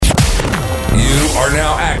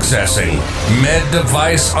accessing Med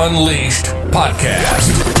Device Unleashed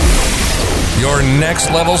podcast, your next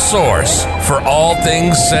level source for all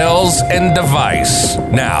things sales and device.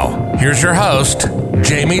 Now, here's your host,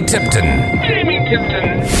 Jamie Tipton.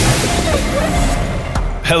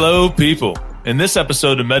 Hello, people. In this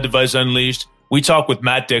episode of Med Device Unleashed, we talk with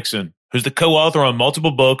Matt Dixon, who's the co-author on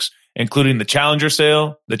multiple books, including The Challenger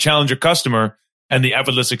Sale, The Challenger Customer, and The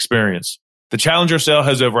Effortless Experience. The Challenger Sale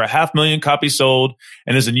has over 500,000 copies sold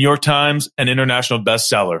and is a New York Times and international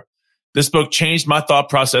bestseller. This book changed my thought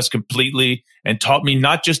process completely and taught me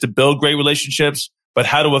not just to build great relationships, but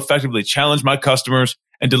how to effectively challenge my customers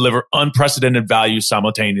and deliver unprecedented value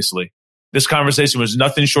simultaneously. This conversation was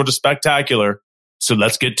nothing short of spectacular, so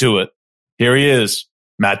let's get to it. Here he is,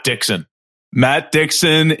 Matt Dixon. Matt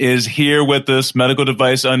Dixon is here with us, Medical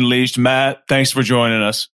Device Unleashed. Matt, thanks for joining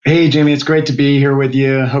us. Hey, Jamie, it's great to be here with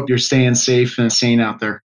you. I hope you're staying safe and sane out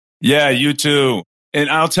there. Yeah, you too. And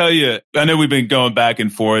I'll tell you, I know we've been going back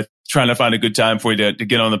and forth, trying to find a good time for you to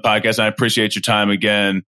get on the podcast. And I appreciate your time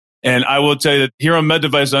again. And I will tell you that here on Med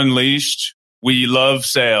Device Unleashed, we love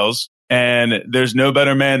sales. And there's no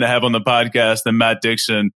better man to have on the podcast than Matt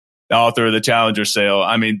Dixon, the author of The Challenger Sale.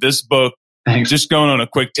 I mean, this book, just going on a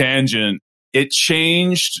quick tangent, it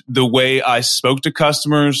changed the way I spoke to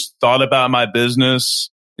customers, thought about my business.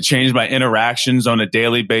 It changed my interactions on a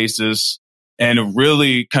daily basis and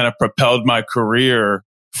really kind of propelled my career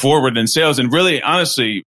forward in sales. And really,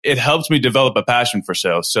 honestly, it helped me develop a passion for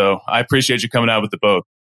sales. So I appreciate you coming out with the book.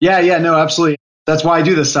 Yeah, no, absolutely. That's why I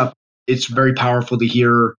do this stuff. It's very powerful to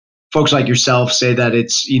hear folks like yourself say that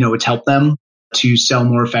it's helped them to sell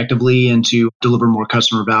more effectively and to deliver more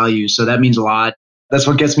customer value. So that means a lot. That's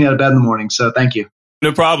what gets me out of bed in the morning. So thank you.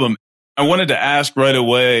 No problem. I wanted to ask right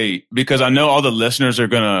away, because I know all the listeners are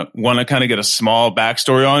going to want to kind of get a small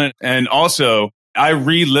backstory on it. And also, I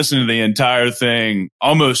re-listened to the entire thing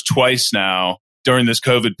almost twice now during this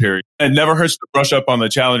COVID period. It never hurts to brush up on The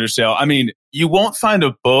Challenger Sale. I mean, you won't find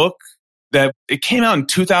a book that it came out in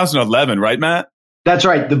 2011, right, Matt? That's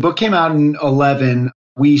right. The book came out in 11.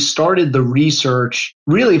 We started the research.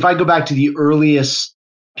 Really, if I go back to the earliest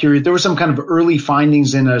period, there were some kind of early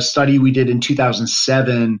findings in a study we did in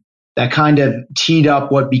 2007 that kind of teed up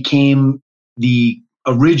what became the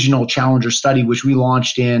original Challenger study, which we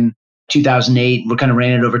launched in 2008. We kind of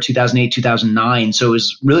ran it over 2008, 2009. So it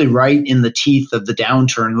was really right in the teeth of the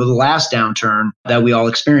downturn, or the last downturn that we all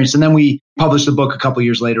experienced. And then we published the book a couple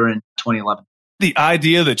years later in 2011. The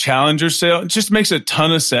idea of the Challenger Sale just makes a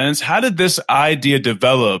ton of sense. How did this idea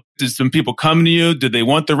develop? Did some people come to you? Did they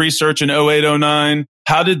want the research in 08, 09?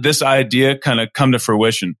 How did this idea kind of come to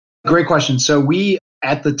fruition? Great question. So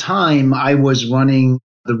at the time, I was running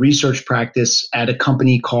the research practice at a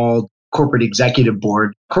company called Corporate Executive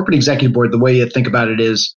Board. Corporate Executive Board, the way you think about it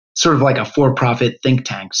is sort of like a for-profit think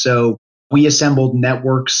tank. So we assembled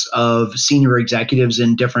networks of senior executives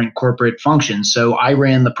in different corporate functions. So I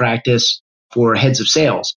ran the practice for heads of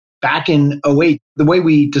sales. Back in 08, the way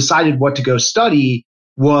we decided what to go study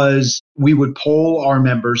was we would poll our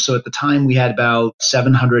members. So at the time, we had about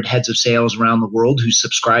 700 heads of sales around the world who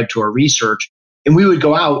subscribed to our research. And we would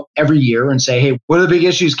go out every year and say, hey, what are the big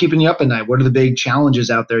issues keeping you up at night? What are the big challenges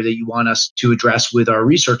out there that you want us to address with our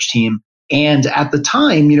research team? And at the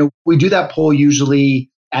time, we do that poll usually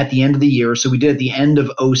at the end of the year. So we did at the end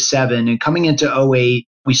of 07, and coming into 08,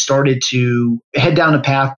 we started to head down a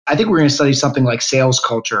path. I think we were going to study something like sales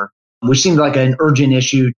culture, which seemed like an urgent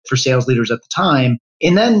issue for sales leaders at the time.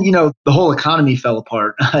 And then, the whole economy fell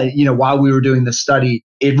apart. While we were doing this study,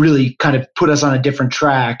 it really kind of put us on a different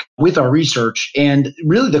track with our research. And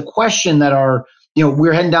really the question that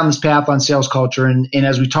we're heading down this path on sales culture. And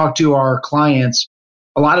as we talked to our clients,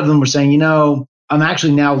 a lot of them were saying, I'm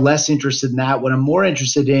actually now less interested in that. What I'm more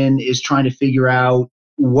interested in is trying to figure out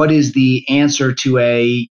what is the answer to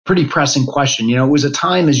a pretty pressing question. It was a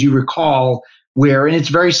time, as you recall, where, and it's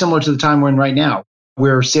very similar to the time we're in right now,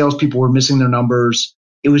 where salespeople were missing their numbers.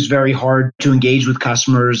 It was very hard to engage with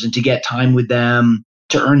customers and to get time with them,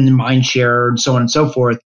 to earn the mind share, and so on and so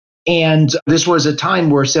forth. And this was a time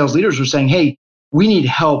where sales leaders were saying, hey, we need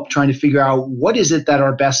help trying to figure out what is it that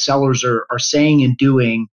our best sellers are saying and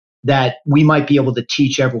doing that we might be able to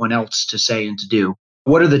teach everyone else to say and to do.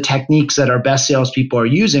 What are the techniques that our best salespeople are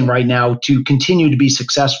using right now to continue to be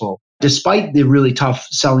successful, despite the really tough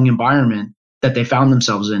selling environment that they found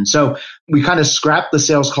themselves in? So we kind of scrapped the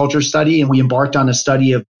sales culture study and we embarked on a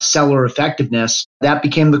study of seller effectiveness. That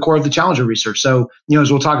became the core of the Challenger research. So,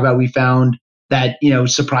 as we'll talk about, we found that,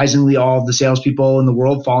 surprisingly, all of the salespeople in the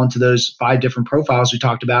world fall into those 5 different profiles we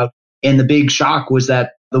talked about. And the big shock was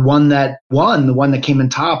that the one that won, the one that came in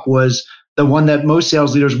top, was the one that most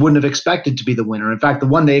sales leaders wouldn't have expected to be the winner. In fact, the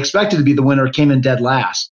one they expected to be the winner came in dead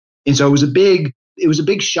last. And so it was a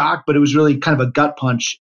big shock, but it was really kind of a gut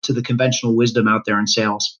punch to the conventional wisdom out there in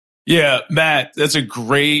sales. Yeah, Matt, that's a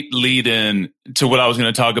great lead in to what I was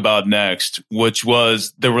going to talk about next, which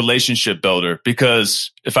was the relationship builder.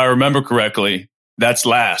 Because if I remember correctly, that's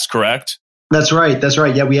last, correct? That's right.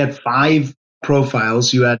 Yeah, we had 5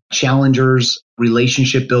 profiles. You had challengers,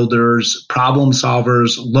 relationship builders, problem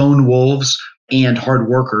solvers, lone wolves, and hard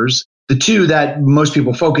workers. The 2 that most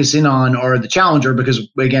people focus in on are the challenger because,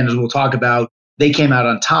 again, as we'll talk about, they came out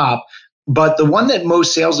on top. But the one that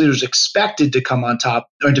most sales leaders expected to come on top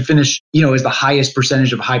or to finish, as the highest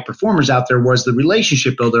percentage of high performers out there was the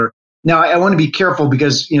relationship builder. Now, I want to be careful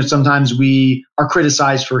because, sometimes we are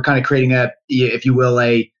criticized for kind of creating if you will,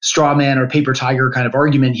 a straw man or paper tiger kind of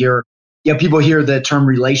argument here. People hear the term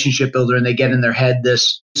relationship builder and they get in their head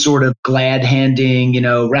this sort of glad handing,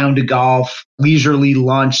 round of golf, leisurely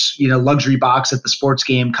lunch, luxury box at the sports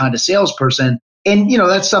game kind of salesperson. And,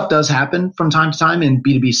 that stuff does happen from time to time in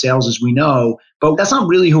B2B sales, as we know, but that's not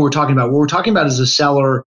really who we're talking about. What we're talking about is a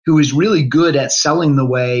seller who is really good at selling the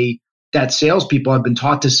way that salespeople have been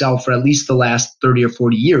taught to sell for at least the last 30 or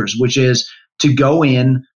 40 years, which is to go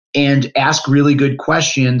in and ask really good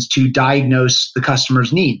questions to diagnose the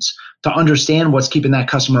customer's needs, to understand what's keeping that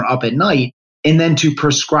customer up at night, and then to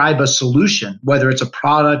prescribe a solution, whether it's a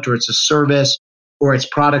product or it's a service or it's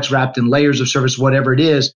products wrapped in layers of service, whatever it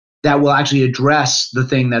is, that will actually address the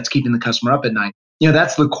thing that's keeping the customer up at night.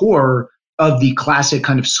 That's the core of the classic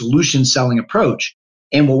kind of solution selling approach.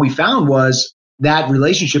 And what we found was that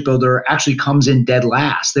relationship builder actually comes in dead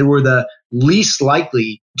last. They were the least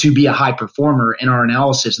likely to be a high performer in our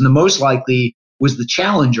analysis. And the most likely was the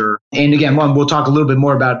challenger. And again, we'll talk a little bit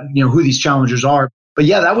more about, who these challengers are. But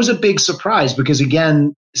yeah, that was a big surprise because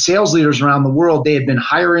again, sales leaders around the world, they had been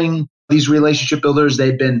hiring these relationship builders.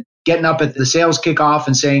 They'd been getting up at the sales kickoff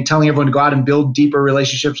and telling everyone to go out and build deeper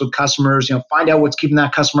relationships with customers, find out what's keeping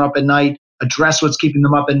that customer up at night, address what's keeping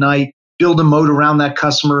them up at night, build a moat around that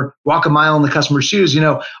customer, walk a mile in the customer's shoes,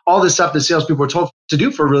 all this stuff that salespeople were told to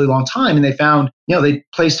do for a really long time. And they found, they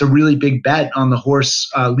placed a really big bet on the horse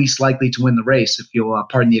least likely to win the race, if you'll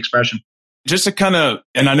pardon the expression. Just to kind of,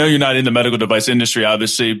 and I know you're not in the medical device industry,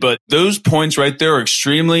 obviously, but those points right there are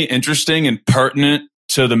extremely interesting and pertinent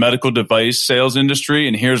to the medical device sales industry.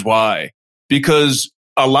 And here's why. Because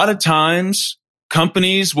a lot of times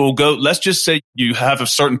companies will go, let's just say you have a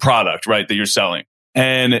certain product, right, that you're selling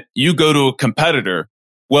and you go to a competitor.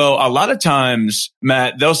 Well, a lot of times,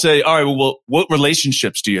 Matt, they'll say, all right, well, what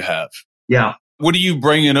relationships do you have? Yeah. What are you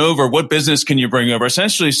bringing over? What business can you bring over?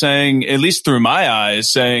 Essentially saying, at least through my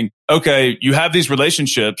eyes, saying, okay, you have these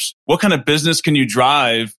relationships. What kind of business can you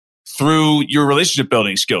drive through your relationship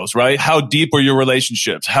building skills, right? How deep are your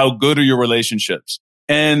relationships? How good are your relationships?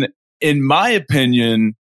 And in my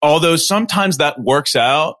opinion, although sometimes that works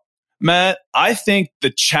out, Matt, I think the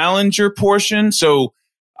challenger portion.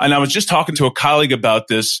 And I was just talking to a colleague about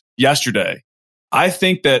this yesterday. I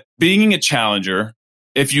think that being a challenger,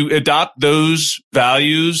 if you adopt those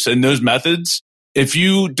values and those methods, if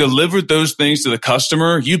you deliver those things to the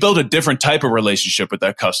customer, you build a different type of relationship with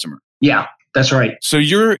that customer. Yeah. That's right. So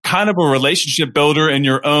you're kind of a relationship builder in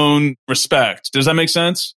your own respect. Does that make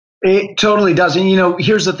sense? It totally does. And,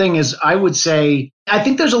 here's the thing is I would say, I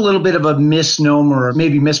think there's a little bit of a misnomer or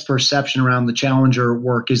maybe misperception around the challenger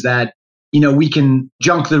work is that, we can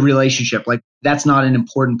junk the relationship. Like that's not an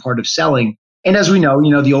important part of selling. And as we know,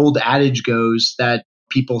 the old adage goes that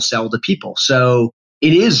people sell to people. So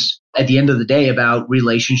it is at the end of the day about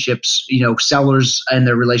relationships, sellers and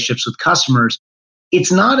their relationships with customers.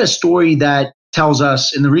 It's not a story that tells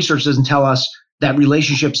us, and the research doesn't tell us that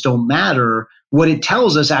relationships don't matter. What it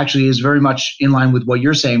tells us actually is very much in line with what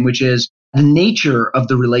you're saying, which is the nature of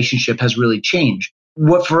the relationship has really changed.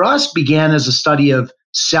 What for us began as a study of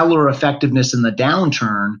seller effectiveness in the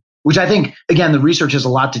downturn, which I think, again, the research has a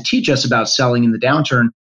lot to teach us about selling in the downturn.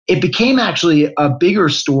 It became actually a bigger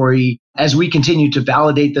story as we continued to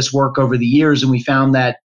validate this work over the years. And we found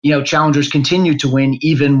that, challengers continued to win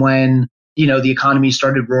even when the economy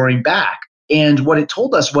started roaring back. And what it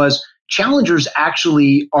told us was challengers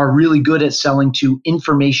actually are really good at selling to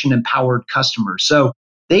information empowered customers. So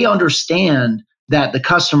they understand that the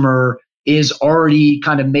customer is already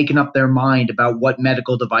kind of making up their mind about what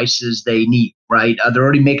medical devices they need, right? They're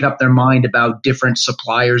already making up their mind about different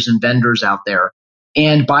suppliers and vendors out there.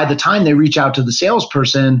 And by the time they reach out to the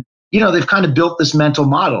salesperson, they've kind of built this mental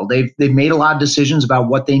model. They've made a lot of decisions about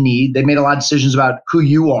what they need. They've made a lot of decisions about who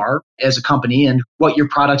you are as a company and what your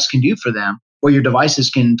products can do for them, what your devices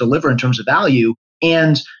can deliver in terms of value.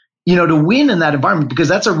 And to win in that environment, because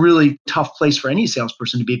that's a really tough place for any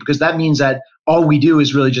salesperson to be, because that means that all we do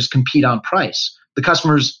is really just compete on price. The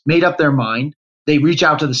customer's made up their mind. They reach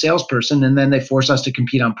out to the salesperson and then they force us to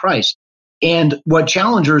compete on price. And what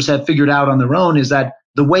challengers have figured out on their own is that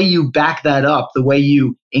the way you back that up, the way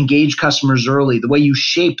you engage customers early, the way you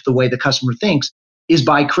shape the way the customer thinks is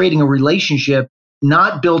by creating a relationship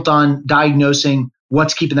not built on diagnosing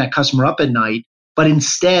what's keeping that customer up at night, but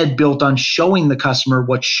instead built on showing the customer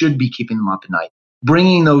what should be keeping them up at night,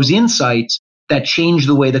 bringing those insights that change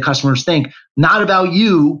the way the customers think, not about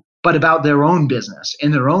you, but about their own business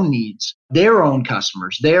and their own needs, their own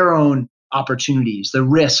customers, their own opportunities, the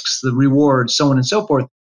risks, the rewards, so on and so forth.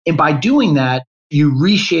 And by doing that, you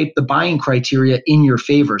reshape the buying criteria in your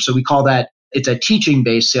favor. So we call that, it's a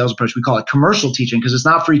teaching-based sales approach. We call it commercial teaching because it's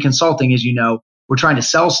not free consulting, as you know. We're trying to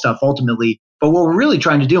sell stuff ultimately. But what we're really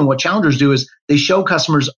trying to do and what challengers do is they show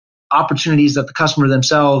customers opportunities that the customer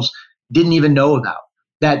themselves didn't even know about,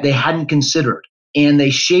 that they hadn't considered. And they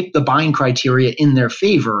shape the buying criteria in their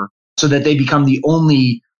favor so that they become the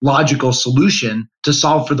only logical solution to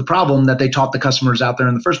solve for the problem that they taught the customers out there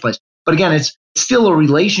in the first place. But again, it's still a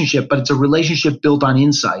relationship, but it's a relationship built on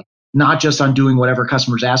insight, not just on doing whatever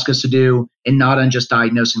customers ask us to do and not on just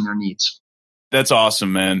diagnosing their needs. That's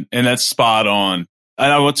awesome, man. And that's spot on.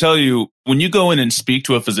 And I will tell you, when you go in and speak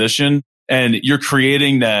to a physician and you're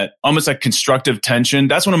creating that almost like constructive tension,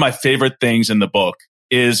 that's one of my favorite things in the book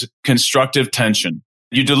is constructive tension.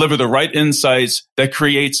 You deliver the right insights that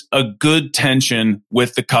creates a good tension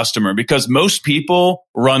with the customer because most people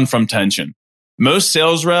run from tension. Most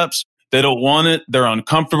sales reps, they don't want it. They're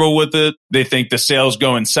uncomfortable with it. They think the sale's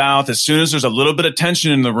going south. As soon as there's a little bit of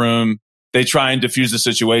tension in the room, they try and diffuse the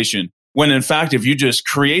situation. When in fact, if you just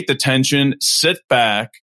create the tension, sit back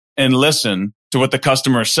and listen to what the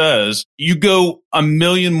customer says, you go a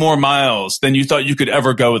million more miles than you thought you could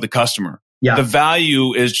ever go with the customer. Yeah. The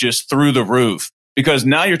value is just through the roof because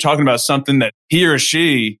now you're talking about something that he or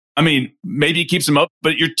she, maybe it keeps them up,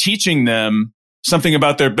 but you're teaching them something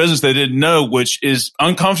about their business they didn't know, which is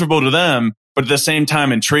uncomfortable to them, but at the same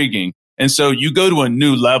time intriguing. And so you go to a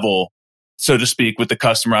new level, so to speak, with the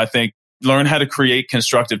customer, I think, learn how to create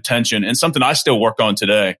constructive tension and something I still work on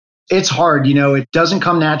today. It's hard, it doesn't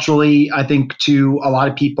come naturally, I think, to a lot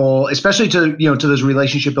of people, especially to those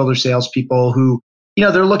relationship builder salespeople who,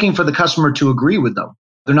 they're looking for the customer to agree with them.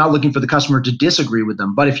 They're not looking for the customer to disagree with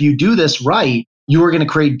them. But if you do this right, you are going to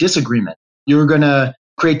create disagreement. You're going to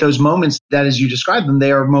create those moments that, as you describe them,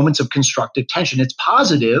 they are moments of constructive tension. It's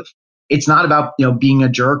positive. It's not about, being a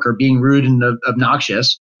jerk or being rude and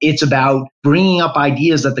obnoxious. It's about bringing up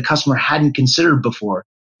ideas that the customer hadn't considered before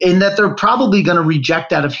and that they're probably going to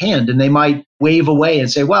reject out of hand. And they might wave away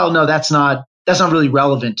and say, well, no, that's not really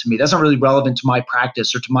relevant to me. That's not really relevant to my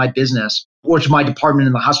practice or to my business or to my department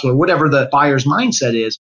in the hospital or whatever the buyer's mindset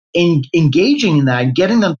is. And engaging in that and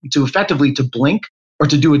getting them to effectively to blink or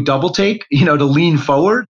to do a double take, to lean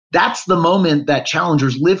forward. That's the moment that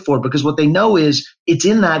challengers live for, because what they know is it's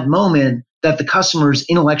in that moment that the customer is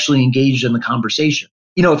intellectually engaged in the conversation.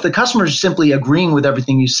 If the customer is simply agreeing with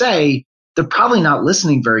everything you say, they're probably not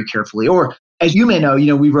listening very carefully. Or as you may know,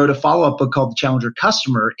 we wrote a follow-up book called The Challenger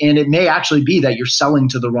Customer, and it may actually be that you're selling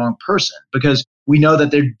to the wrong person because we know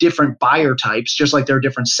that there are different buyer types, just like there are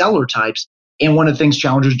different seller types. And one of the things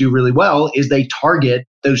challengers do really well is they target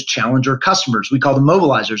those challenger customers. We call them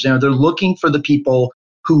mobilizers. They're looking for the people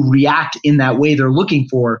who react in that way they're looking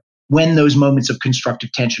for when those moments of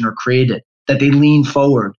constructive tension are created, that they lean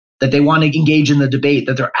forward, that they want to engage in the debate,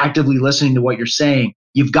 that they're actively listening to what you're saying.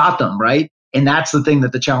 You've got them, right? And that's the thing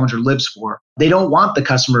that the challenger lives for. They don't want the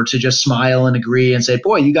customer to just smile and agree and say,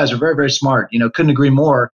 boy, you guys are very, very smart. Couldn't agree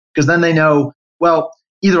more. Because then they know, well,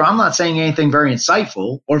 either I'm not saying anything very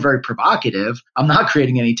insightful or very provocative, I'm not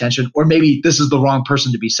creating any tension, or maybe this is the wrong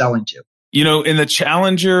person to be selling to. In the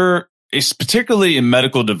challenger, it's particularly in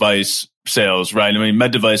medical device sales, right?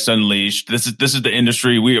 Med Device Unleashed, this is the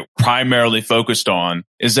industry we are primarily focused on,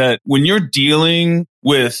 is that when you're dealing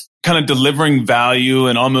with kind of delivering value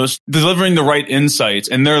and almost delivering the right insights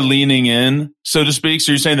and they're leaning in, so to speak.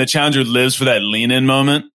 So you're saying the challenger lives for that lean in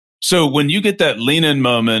moment. So when you get that lean in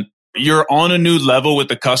moment, you're on a new level with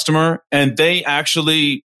the customer and they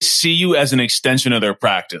actually see you as an extension of their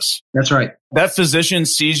practice. That's right. That physician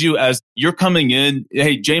sees you as you're coming in.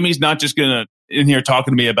 Hey, Jamie's not just in here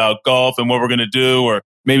talking to me about golf and what we're going to do, or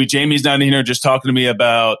maybe Jamie's not in here just talking to me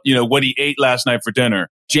about, what he ate last night for dinner.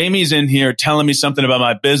 Jamie's in here telling me something about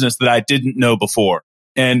my business that I didn't know before.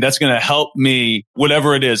 And that's going to help me,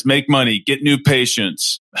 whatever it is, make money, get new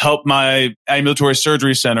patients, help my ambulatory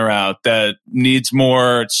surgery center out that needs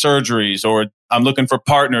more surgeries, or I'm looking for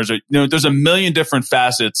partners. Or, there's a million different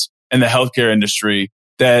facets in the healthcare industry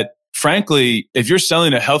that, frankly, if you're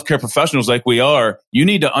selling to healthcare professionals like we are, you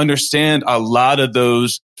need to understand a lot of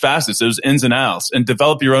those facets, those ins and outs, and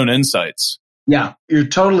develop your own insights. Yeah, you're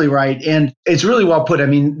totally right. And it's really well put. I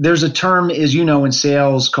mean, there's a term, as you know, in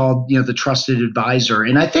sales called, the trusted advisor.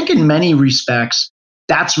 And I think in many respects,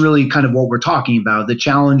 that's really kind of what we're talking about. The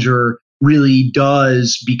challenger really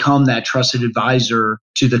does become that trusted advisor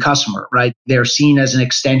to the customer, right? They're seen as an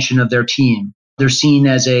extension of their team. They're seen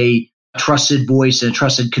as a trusted voice and a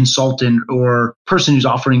trusted consultant or person who's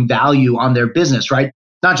offering value on their business, right?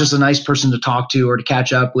 Not just a nice person to talk to or to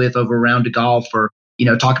catch up with over a round of golf or,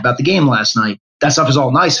 talk about the game last night. That stuff is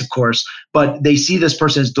all nice, of course, but they see this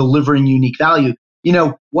person as delivering unique value.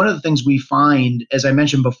 One of the things we find, as I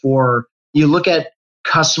mentioned before, you look at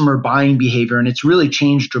customer buying behavior, and it's really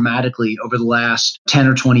changed dramatically over the last 10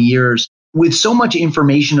 or 20 years. With so much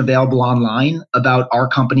information available online about our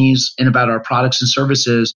companies and about our products and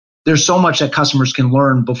services, there's so much that customers can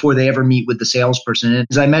learn before they ever meet with the salesperson. And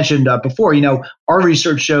as I mentioned before, our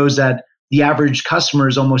research shows that the average customer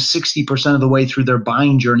is almost 60% of the way through their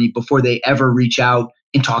buying journey before they ever reach out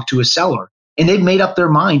and talk to a seller. And they've made up their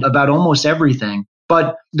mind about almost everything.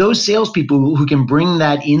 But those salespeople who can bring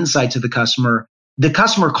that insight to the customer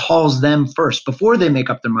calls them first before they make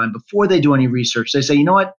up their mind, before they do any research. They say, you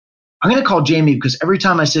know what? I'm going to call Jamie because every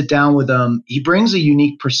time I sit down with him, he brings a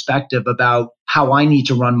unique perspective about how I need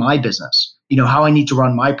to run my business, how I need to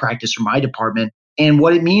run my practice or my department, and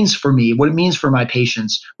what it means for me, what it means for my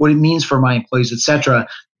patients, what it means for my employees, et cetera.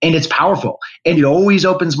 And it's powerful. And it always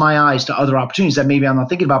opens my eyes to other opportunities that maybe I'm not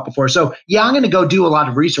thinking about before. So yeah, I'm going to go do a lot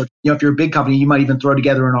of research. If you're a big company, you might even throw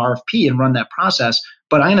together an RFP and run that process.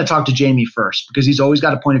 But I'm going to talk to Jamie first because he's always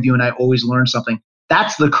got a point of view and I always learn something.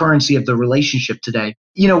 That's the currency of the relationship today.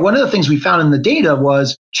 One of the things we found in the data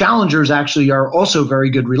was challengers actually are also very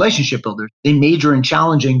good relationship builders. They major in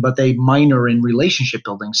challenging, but they minor in relationship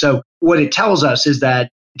building. So what it tells us is that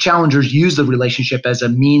challengers use the relationship as a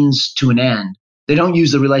means to an end. They don't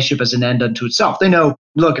use the relationship as an end unto itself. They know,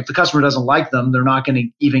 look, if the customer doesn't like them, they're not going to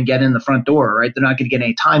even get in the front door, right? They're not going to get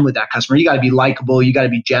any time with that customer. You got to be likable. You got to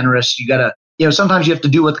be generous. You got to, sometimes you have to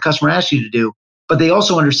do what the customer asks you to do. But they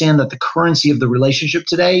also understand that the currency of the relationship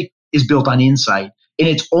today is built on insight. And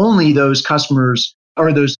it's only those customers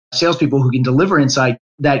or those salespeople who can deliver insight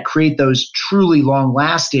that create those truly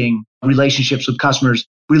long-lasting relationships with customers,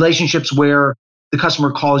 relationships where the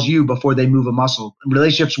customer calls you before they move a muscle,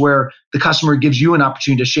 relationships where the customer gives you an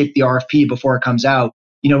opportunity to shape the RFP before it comes out,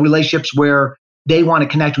 relationships where they want to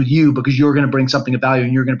connect with you because you're going to bring something of value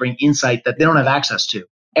and you're going to bring insight that they don't have access to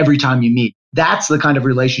every time you meet. That's the kind of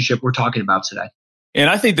relationship we're talking about today. And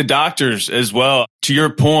I think the doctors as well, to your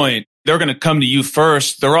point, they're going to come to you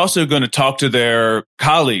first. They're also going to talk to their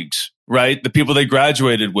colleagues, right? The people they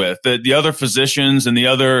graduated with, the other physicians and the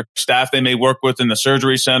other staff they may work with in the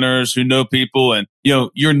surgery centers who know people. And,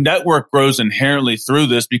 your network grows inherently through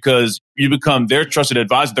this because you become their trusted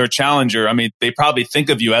advisor, their challenger. I mean, they probably think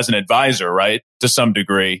of you as an advisor, right? To some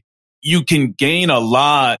degree. You can gain a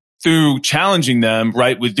lot through challenging them,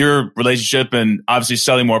 right? With your relationship and obviously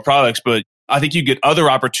selling more products, but I think you get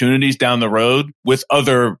other opportunities down the road with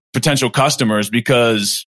other potential customers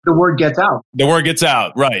because the word gets out. The word gets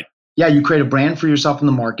out, right. Yeah, you create a brand for yourself in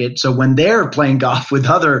the market. So when they're playing golf with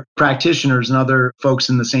other practitioners and other folks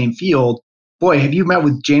in the same field, boy, have you met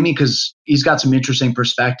with Jamie? Because he's got some interesting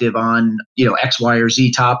perspective on, X, Y, or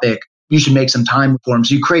Z topic. You should make some time for him.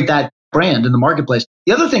 So you create that brand in the marketplace.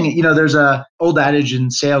 The other thing, there's a old adage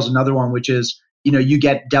in sales, another one, which is, you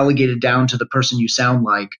get delegated down to the person you sound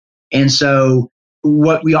like. And so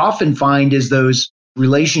what we often find is those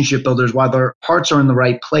relationship builders, while their hearts are in the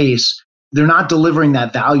right place, they're not delivering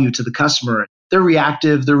that value to the customer. They're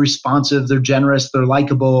reactive, they're responsive, they're generous, they're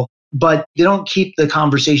likable, but they don't keep the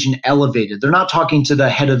conversation elevated. They're not talking to the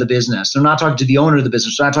head of the business. They're not talking to the owner of the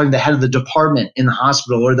business. They're not talking to the head of the department in the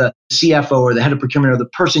hospital or the CFO or the head of procurement or the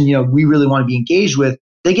person, we really want to be engaged with.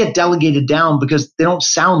 They get delegated down because they don't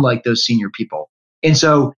sound like those senior people. And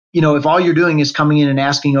so, if all you're doing is coming in and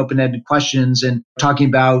asking open-ended questions and talking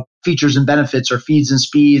about features and benefits or feeds and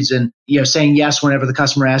speeds and, saying yes whenever the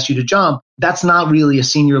customer asks you to jump, that's not really a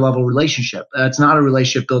senior level relationship. It's not a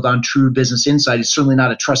relationship built on true business insight. It's certainly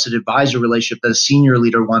not a trusted advisor relationship that a senior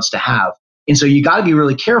leader wants to have. And so you got to be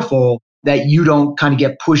really careful that you don't kind of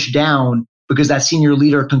get pushed down because that senior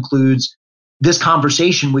leader concludes this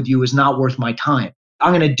conversation with you is not worth my time.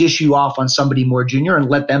 I'm going to dish you off on somebody more junior and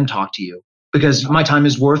let them talk to you. Because my time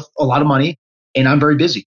is worth a lot of money and I'm very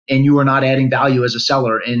busy and you are not adding value as a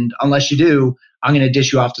seller. And unless you do, I'm going to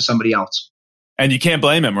dish you off to somebody else. And you can't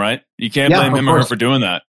blame him, right? You can't blame him or her for doing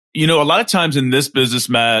that. A lot of times in this business,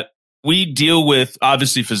 Matt, we deal with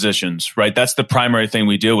obviously physicians, right? That's the primary thing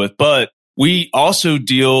we deal with, but we also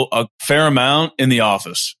deal a fair amount in the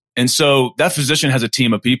office. And so that physician has a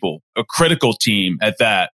team of people, a critical team at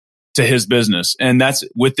that, to his business. And that's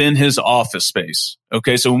within his office space.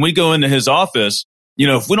 Okay. So when we go into his office,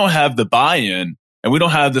 if we don't have the buy-in and we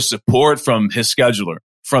don't have the support from his scheduler,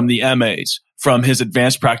 from the MAs, from his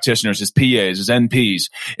advanced practitioners, his PAs, his NPs,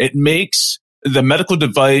 it makes the medical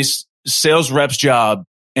device sales rep's job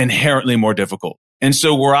inherently more difficult. And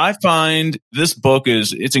so where I find this book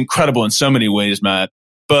it's incredible in so many ways, Matt.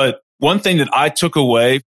 But one thing that I took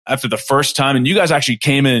away after the first time, and you guys actually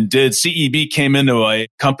came in and CEB came into a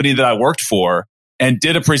company that I worked for and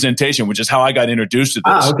did a presentation, which is how I got introduced to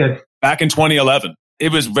this back in 2011.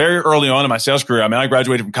 It was very early on in my sales career. I mean, I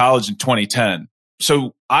graduated from college in 2010.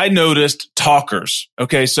 So I noticed talkers.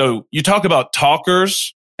 Okay. So you talk about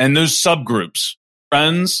talkers and those subgroups,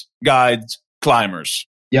 friends, guides, climbers.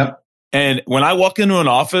 Yep. And when I walk into an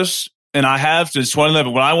office, and I have since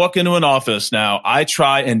 2011, when I walk into an office now, I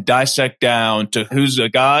try and dissect down to who's a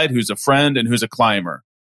guide, who's a friend, and who's a climber.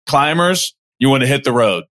 Climbers, you want to hit the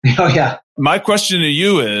road. Oh, yeah. My question to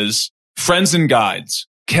you is, friends and guides.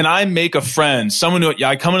 Can I make a friend? Someone who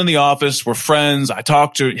I come into the office, we're friends. I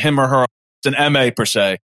talk to him or her. It's an MA per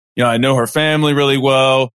se. I know her family really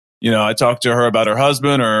well. I talk to her about her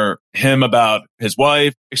husband or him about his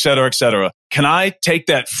wife, et cetera, et cetera. Can I take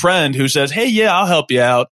that friend who says, hey, yeah, I'll help you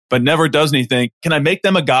out, but never does anything? Can I make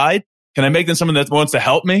them a guide? Can I make them someone that wants to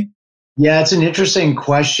help me? Yeah, it's an interesting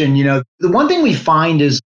question. The one thing we find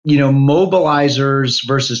is, mobilizers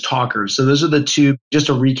versus talkers. So those are the two, just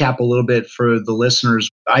to recap a little bit for the listeners.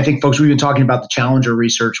 I think, folks, we've been talking about the Challenger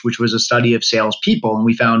research, which was a study of salespeople. And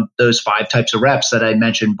we found those 5 types of reps that I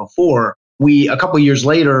mentioned before. A couple of years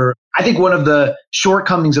later, I think one of the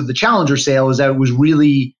shortcomings of the Challenger sale is that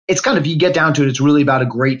it's kind of, you get down to it, it's really about a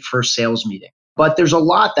great first sales meeting. But there's a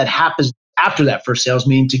lot that happens after that first sales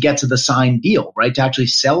meeting to get to the signed deal, right? To actually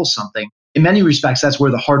sell something. In many respects, that's where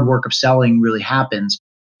the hard work of selling really happens.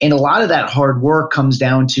 And a lot of that hard work comes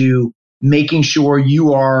down to making sure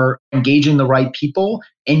you are engaging the right people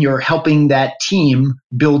and you're helping that team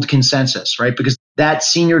build consensus, right? Because that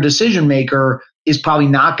senior decision maker is probably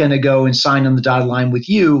not going to go and sign on the dotted line with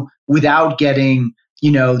you without getting,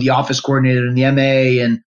 the office coordinator and the MA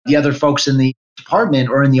and the other folks in the department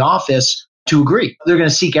or in the office to agree. They're going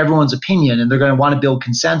to seek everyone's opinion and they're going to want to build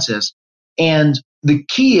consensus. And the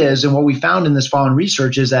key is, and what we found in this following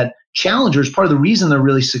research is that challengers, part of the reason they're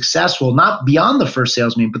really successful, not beyond the first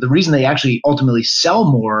sales meeting, but the reason they actually ultimately sell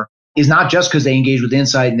more is not just because they engage with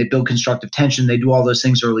insight and they build constructive tension, they do all those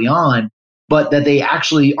things early on, but that they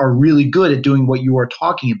actually are really good at doing what you are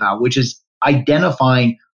talking about, which is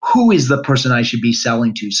identifying who is the person I should be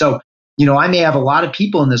selling to. So, I may have a lot of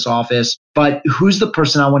people in this office, but who's the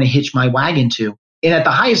person I want to hitch my wagon to? And at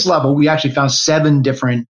the highest level, we actually found 7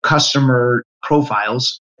 different customer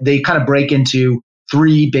profiles. They kind of break into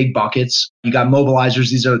 3 big buckets. You got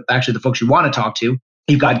mobilizers. These are actually the folks you want to talk to.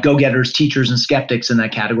 You've got go-getters, teachers, and skeptics in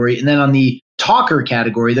that category. And then on the talker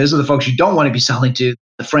category, those are the folks you don't want to be selling to,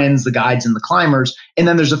 the friends, the guides, and the climbers. And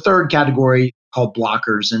then there's a third category called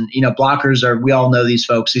blockers. And, blockers we all know these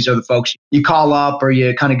folks. These are the folks you call up or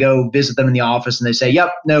you kind of go visit them in the office and they say,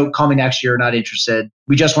 yep, no, call me next year, not interested.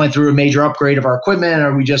 We just went through a major upgrade of our equipment,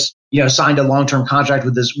 or we just, signed a long-term contract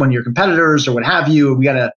with this one of your competitors or what have you. We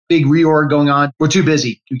got a big reorg going on. We're too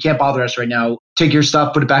busy. You can't bother us right now. Take your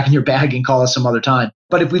stuff, put it back in your bag and call us some other time.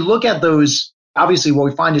 But if we look at those, obviously what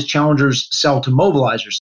we find is challengers sell to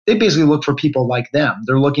mobilizers. They basically look for people like them.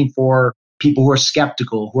 They're looking for people who are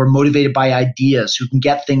skeptical, who are motivated by ideas, who can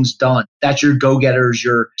get things done. That's your go-getters,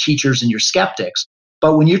 your teachers, and your skeptics.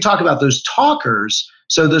 But when you talk about those talkers,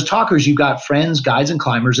 so those talkers, you've got friends, guides, and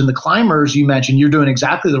climbers. And the climbers, you mentioned, you're doing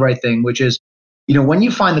exactly the right thing, which is, when you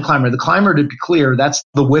find the climber, to be clear, that's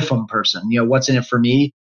the WIFM person. What's in it for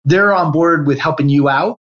me? They're on board with helping you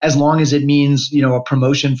out as long as it means, a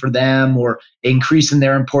promotion for them or increase in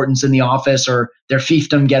their importance in the office or their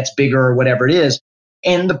fiefdom gets bigger or whatever it is.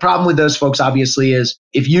 And the problem with those folks, obviously, is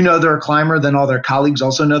if you know they're a climber, then all their colleagues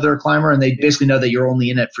also know they're a climber, and they basically know that you're only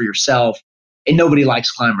in it for yourself. And nobody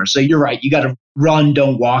likes climbers. So you're right. You got to run,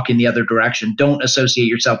 don't walk in the other direction. Don't associate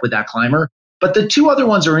yourself with that climber. But the 2 other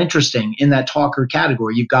ones are interesting in that talker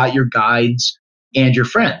category. You've got your guides and your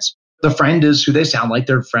friends. The friend is who they sound like.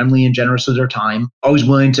 They're friendly and generous with their time, always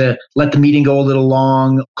willing to let the meeting go a little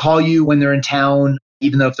long, call you when they're in town,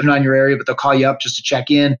 even though if they're not in your area, but they'll call you up just to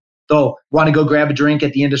check in. They'll want to go grab a drink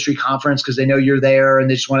at the industry conference because they know you're there and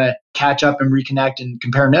they just want to catch up and reconnect and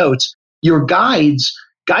compare notes. Your guides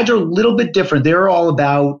are a little bit different. They're all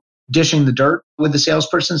about dishing the dirt with the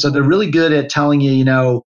salesperson. So they're really good at telling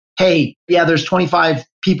you, hey, yeah, there's 25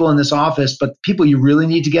 people in this office, but the people you really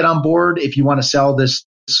need to get on board if you want to sell this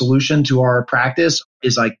solution to our practice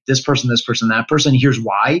is like this person, that person. Here's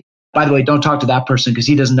why. By the way, don't talk to that person because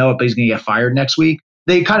he doesn't know it, but he's going to get fired next week.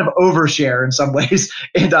 They kind of overshare in some ways.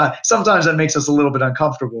 And sometimes that makes us a little bit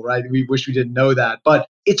uncomfortable, right? We wish we didn't know that. But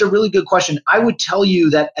it's a really good question. I would tell you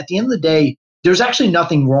that at the end of the day, there's actually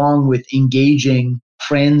nothing wrong with engaging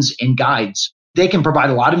friends and guides. They can provide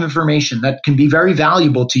a lot of information that can be very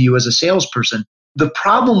valuable to you as a salesperson. The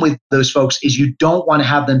problem with those folks is you don't want to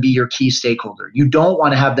have them be your key stakeholder. You don't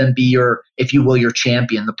want to have them be your, if you will, your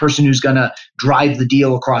champion, the person who's going to drive the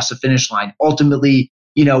deal across the finish line. Ultimately,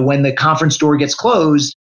 when the conference door gets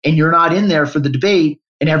closed and you're not in there for the debate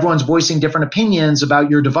and everyone's voicing different opinions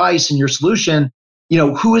about your device and your solution,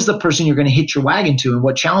 who is the person you're going to hitch your wagon to? And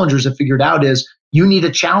what challengers have figured out is you need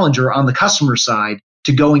a challenger on the customer side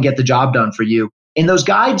to go and get the job done for you. And those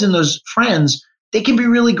guides and those friends, they can be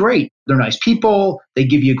really great. They're nice people. They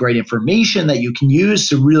give you great information that you can use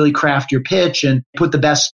to really craft your pitch and put the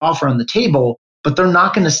best offer on the table, but they're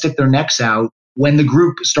not going to stick their necks out when the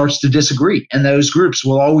group starts to disagree. And those groups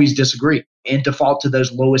will always disagree and default to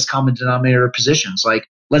those lowest common denominator positions. Like,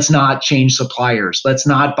 let's not change suppliers. Let's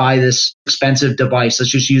not buy this expensive device.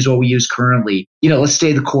 Let's just use what we use currently. Let's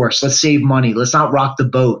stay the course. Let's save money. Let's not rock the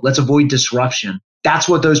boat. Let's avoid disruption. That's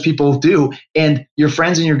what those people do. And your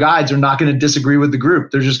friends and your guides are not going to disagree with the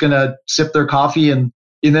group. They're just going to sip their coffee and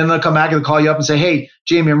then they'll come back and call you up and say, hey,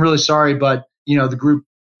 Jamie, I'm really sorry, but the group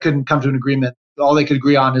couldn't come to an agreement. All they could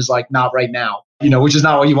agree on is like, not right now, which is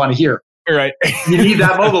not what you want to hear. Right. You need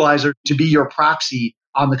that mobilizer to be your proxy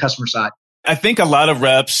on the customer side. I think a lot of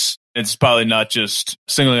reps, it's probably not just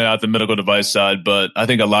singling out the medical device side, but I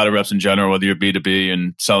think a lot of reps in general, whether you're B2B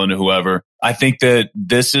and selling to whoever, I think that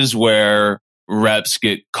this is where reps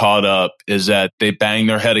get caught up, is that they bang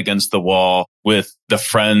their head against the wall with the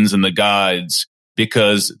friends and the guides,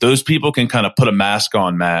 because those people can kind of put a mask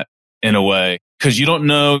on, Matt, in a way, because you don't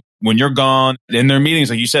know when you're gone in their meetings.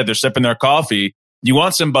 Like you said, they're sipping their coffee. You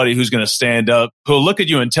want somebody who's going to stand up, who'll look at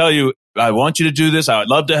you and tell you, I want you to do this. I would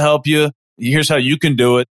love to help you. Here's how you can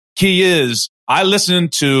do it. Key is, I listen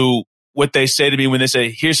to what they say to me when they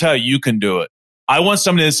say, here's how you can do it. I want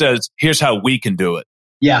somebody that says, here's how we can do it.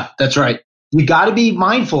 Yeah, that's right. You got to be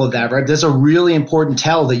mindful of that, right? That's a really important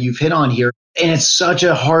tell that you've hit on here. And it's such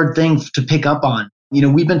a hard thing to pick up on.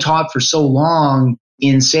 We've been taught for so long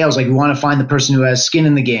in sales, like we want to find the person who has skin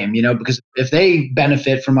in the game, because if they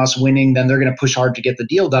benefit from us winning, then they're going to push hard to get the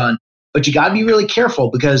deal done. But you got to be really careful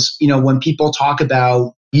because, when people talk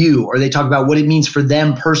about you or they talk about what it means for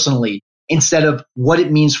them personally, instead of what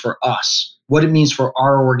it means for us, what it means for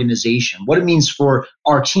our organization, what it means for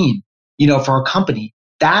our team, for our company.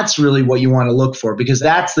 That's really what you want to look for, because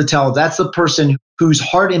that's the tell. That's the person whose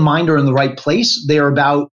heart and mind are in the right place. They are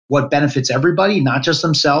about what benefits everybody, not just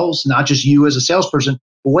themselves, not just you as a salesperson,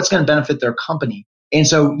 but what's going to benefit their company. And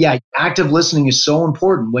so, yeah, active listening is so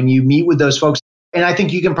important when you meet with those folks. And I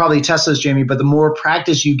think you can probably test this, Jamie, but the more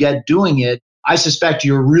practice you get doing it, I suspect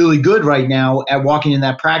you're really good right now at walking in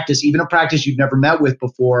that practice, even a practice you've never met with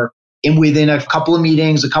before. And within a couple of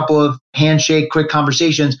meetings, a couple of handshake, quick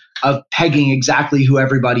conversations of pegging exactly who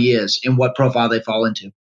everybody is and what profile they fall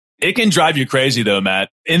into. It can drive you crazy though, Matt.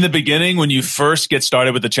 In the beginning, when you first get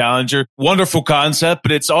started with the Challenger, wonderful concept,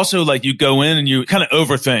 but it's also like you go in and you kind of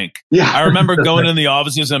overthink. Yeah. I remember going in the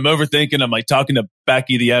offices and I'm overthinking. I'm like talking to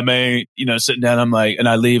Becky, the MA, sitting down. I'm like, and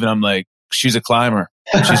I leave and I'm like, she's a climber.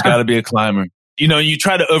 She's got to be a climber. You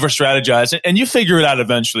try to over strategize and you figure it out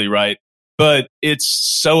eventually, right? But it's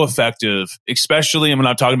so effective, especially when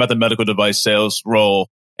I'm talking about the medical device sales role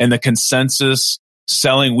and the consensus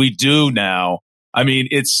selling we do now. I mean,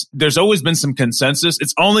 there's always been some consensus.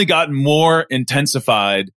 It's only gotten more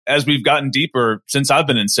intensified as we've gotten deeper since I've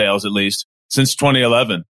been in sales, at least since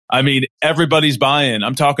 2011. I mean, everybody's buying.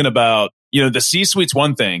 I'm talking about, the C-suite's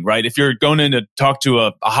one thing, right? If you're going in to talk to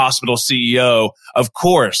a hospital CEO, of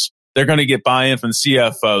course, they're going to get buy-in from the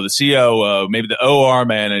CFO, the COO, maybe the OR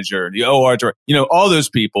manager, the OR director, all those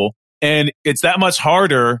people. And it's that much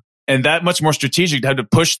harder and that much more strategic to have to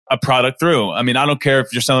push a product through. I mean, I don't care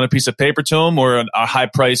if you're selling a piece of paper to them or a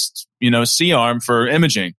high-priced, C-arm for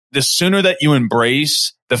imaging. The sooner that you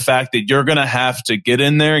embrace the fact that you're going to have to get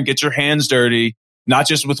in there and get your hands dirty, not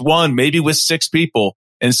just with one, maybe with 6 people,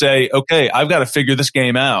 and say, okay, I've got to figure this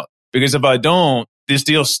game out. Because if I don't, this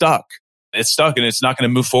deal's stuck. It's stuck and it's not going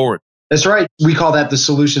to move forward. That's right. We call that the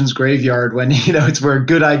solutions graveyard when, it's where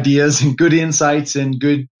good ideas and good insights and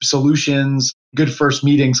good solutions, good first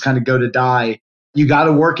meetings kind of go to die. You got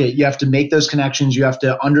to work it. You have to make those connections. You have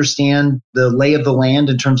to understand the lay of the land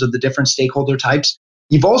in terms of the different stakeholder types.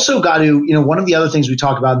 You've also got to, one of the other things we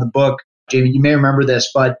talk about in the book, Jamie, you may remember this,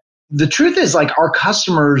 but the truth is like our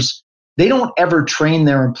customers, they don't ever train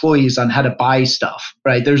their employees on how to buy stuff,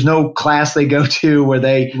 right? There's no class they go to where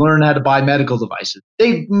they learn how to buy medical devices.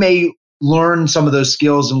 They may learn some of those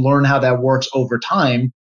skills and learn how that works over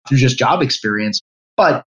time through just job experience.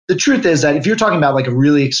 But the truth is that if you're talking about like a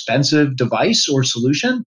really expensive device or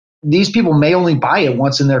solution, these people may only buy it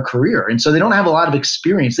once in their career. And so they don't have a lot of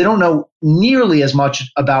experience. They don't know nearly as much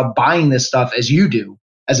about buying this stuff as you do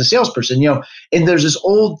as a salesperson. And there's this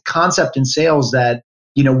old concept in sales that,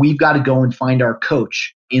 we've got to go and find our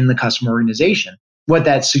coach in the customer organization. What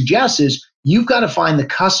that suggests is you've got to find the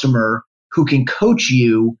customer who can coach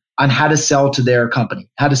you on how to sell to their company,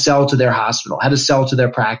 how to sell to their hospital, how to sell to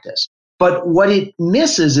their practice. But what it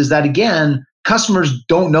misses is that, again, customers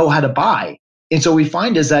don't know how to buy. And so we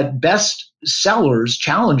find is that best sellers,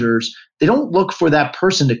 challengers, they don't look for that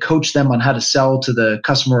person to coach them on how to sell to the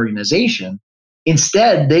customer organization.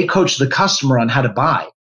 Instead, they coach the customer on how to buy.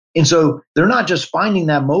 And so they're not just finding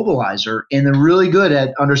that mobilizer, and they're really good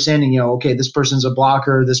at understanding, okay, this person's a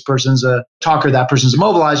blocker, this person's a talker, that person's a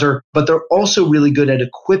mobilizer, but they're also really good at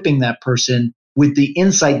equipping that person with the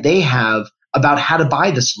insight they have about how to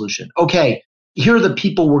buy the solution. Okay, here are the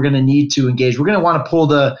people we're going to need to engage. We're going to want to pull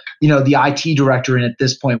the IT director in at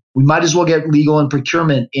this point. We might as well get legal and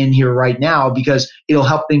procurement in here right now because it'll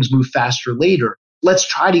help things move faster later. Let's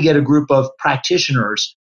try to get a group of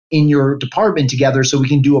practitioners in your department together so we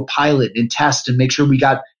can do a pilot and test and make sure we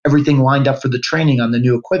got everything lined up for the training on the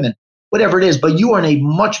new equipment, whatever it is. But you are in a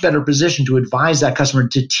much better position to advise that customer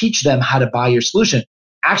to teach them how to buy your solution.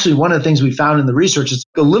 Actually, one of the things we found in the research is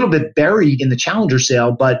a little bit buried in the challenger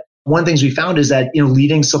sale, but one of the things we found is that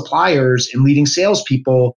leading suppliers and leading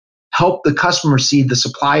salespeople help the customer see the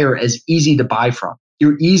supplier as easy to buy from.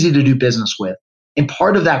 You're easy to do business with. And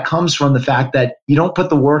part of that comes from the fact that you don't put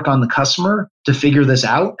the work on the customer to figure this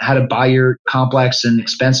out, how to buy your complex and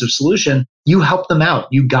expensive solution. You help them out.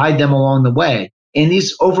 You guide them along the way. And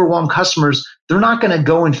these overwhelmed customers, they're not going to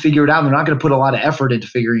go and figure it out. They're not going to put a lot of effort into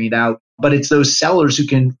figuring it out. But it's those sellers who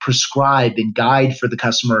can prescribe and guide for the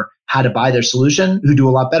customer how to buy their solution who do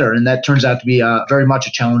a lot better. And that turns out to be very much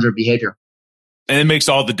a challenger behavior. And it makes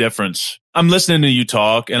all the difference. I'm listening to you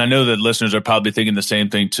talk, and I know that listeners are probably thinking the same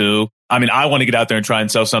thing too. I mean, I want to get out there and try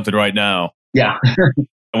and sell something right now. Yeah.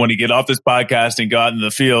 I want to get off this podcast and go out in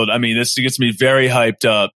the field. I mean, this gets me very hyped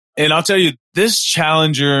up. And I'll tell you, this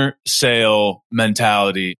challenger sale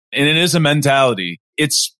mentality, and it is a mentality,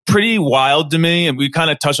 it's pretty wild to me. And we kind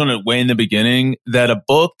of touched on it way in the beginning, that a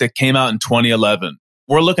book that came out in 2011,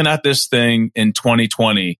 we're looking at this thing in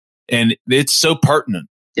 2020, and it's so pertinent.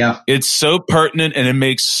 Yeah. It's so pertinent, and it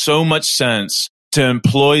makes so much sense to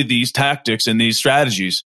employ these tactics and these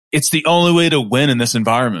strategies. It's the only way to win in this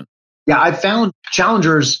environment. Yeah, I found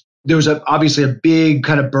challengers, there was obviously a big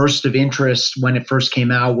kind of burst of interest when it first came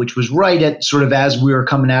out, which was right at sort of as we were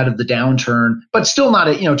coming out of the downturn, but still not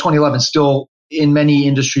at, 2011, still in many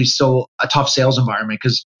industries, still a tough sales environment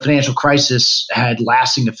because the financial crisis had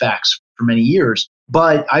lasting effects for many years.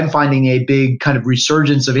 But I'm finding a big kind of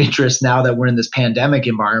resurgence of interest now that we're in this pandemic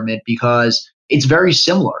environment because it's very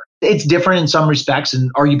similar. It's different in some respects,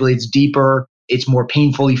 and arguably it's deeper. It's more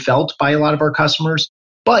painfully felt by a lot of our customers,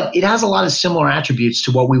 but it has a lot of similar attributes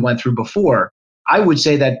to what we went through before. I would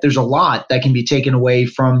say that there's a lot that can be taken away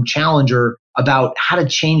from Challenger about how to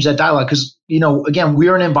change that dialogue. Because, again,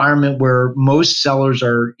 we're in an environment where most sellers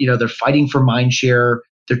are, they're fighting for mind share.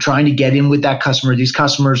 They're trying to get in with that customer. These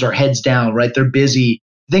customers are heads down, right? They're busy.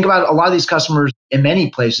 Think about a lot of these customers in many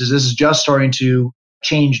places. This is just starting to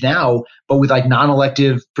change now, but with like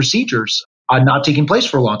non-elective procedures not taking place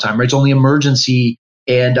for a long time, right? It's only emergency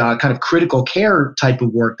and kind of critical care type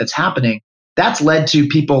of work that's happening. That's led to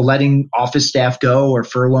people letting office staff go or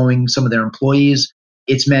furloughing some of their employees.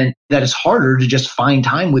 It's meant that it's harder to just find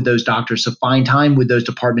time with those doctors, to find time with those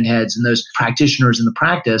department heads and those practitioners in the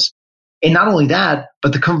practice. And not only that,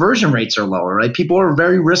 but the conversion rates are lower, right? People are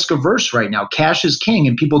very risk averse right now. Cash is king,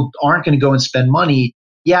 and people aren't going to go and spend money.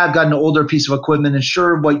 Yeah, I've got an older piece of equipment, and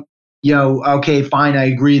sure, but okay, fine, I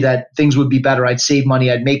agree that things would be better. I'd save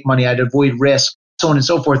money, I'd make money, I'd avoid risk, so on and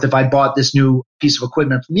so forth if I bought this new piece of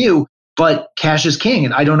equipment from you. But cash is king,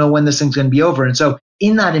 and I don't know when this thing's going to be over. And so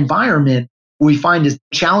in that environment, what we find is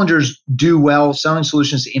challengers do well selling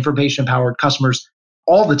solutions to information-empowered customers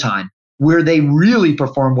all the time. Where they really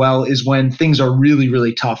perform well is when things are really,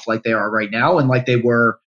 really tough like they are right now and like they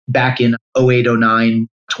were back in 08, 09,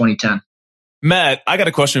 2010. Matt, I got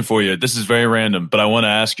a question for you. This is very random, but I want to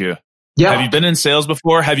ask you. Yeah. Have you been in sales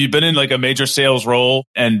before? Have you been in like a major sales role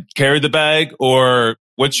and carried the bag, or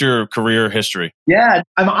what's your career history? Yeah,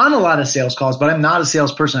 I'm on a lot of sales calls, but I'm not a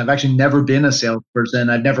salesperson. I've actually never been a salesperson.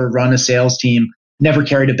 I've never run a sales team, never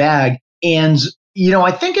carried a bag. And,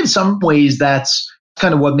 I think in some ways that's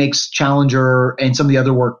kind of what makes Challenger and some of the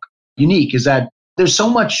other work unique is that there's so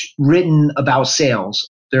much written about sales.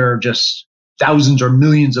 There are just thousands or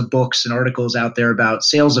millions of books and articles out there about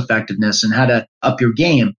sales effectiveness and how to up your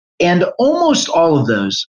game. And almost all of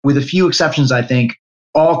those, with a few exceptions, I think,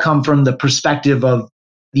 all come from the perspective of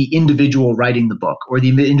the individual writing the book or the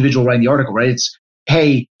individual writing the article, right? It's,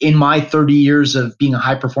 hey, in my 30 years of being a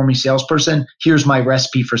high performing salesperson, here's my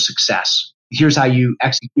recipe for success. Here's how you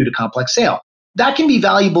execute a complex sale. That can be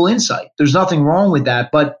valuable insight. There's nothing wrong with that,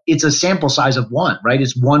 but it's a sample size of one, right?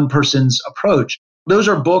 It's one person's approach. Those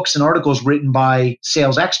are books and articles written by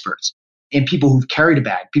sales experts and people who've carried a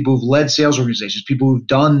bag, people who've led sales organizations, people who've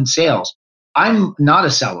done sales. I'm not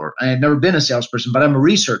a seller. I've never been a salesperson, but I'm a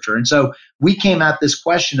researcher. And so we came at this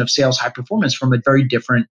question of sales high performance from a very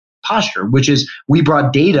different posture, which is we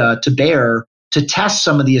brought data to bear to test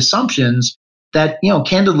some of the assumptions that,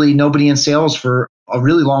 candidly, nobody in sales for a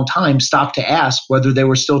really long time stopped to ask whether they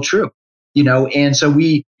were still true, and so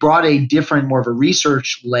we brought a different, more of a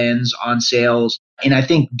research lens on sales. And I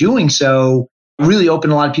think doing so really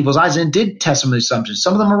opened a lot of people's eyes and did test some of the assumptions.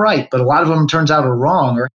 Some of them are right, but a lot of them turns out are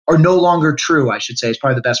wrong or no longer true, I should say, is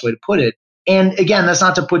probably the best way to put it. And again, that's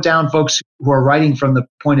not to put down folks who are writing from the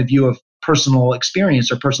point of view of personal experience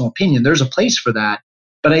or personal opinion. There's a place for that.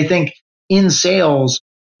 But I think in sales,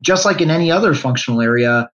 just like in any other functional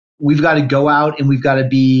area, we've got to go out and we've got to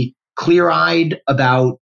be clear-eyed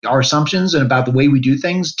about our assumptions and about the way we do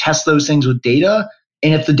things, test those things with data.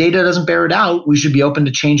 And if the data doesn't bear it out, we should be open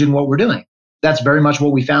to changing what we're doing. That's very much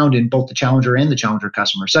what we found in both the Challenger and the Challenger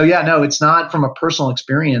customer. So yeah, no, it's not from a personal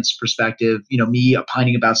experience perspective, me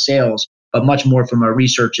opining about sales, but much more from a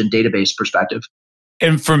research and database perspective.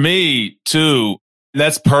 And for me too,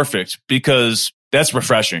 that's perfect because that's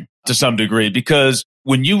refreshing to some degree, because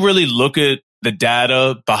when you really look at the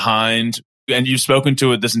data behind, and you've spoken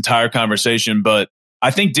to it this entire conversation, but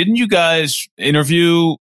I think, didn't you guys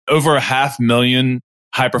interview over 500,000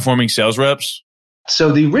 high performing sales reps?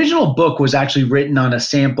 So the original book was actually written on a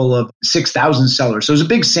sample of 6,000 sellers. So it was a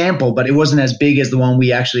big sample, but it wasn't as big as the one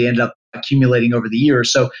we actually ended up accumulating over the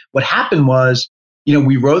years. So what happened was,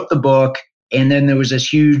 we wrote the book and then there was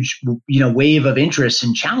this huge, wave of interest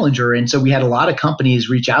in Challenger. And so we had a lot of companies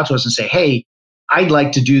reach out to us and say, hey, I'd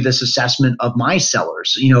like to do this assessment of my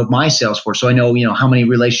sellers, of my sales force. So I know, how many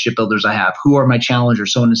relationship builders I have, who are my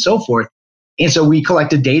challengers, so on and so forth. And so we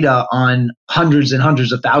collected data on hundreds and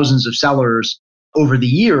hundreds of thousands of sellers over the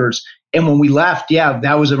years. And when we left,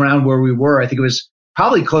 that was around where we were. I think it was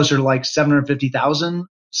probably closer to like 750,000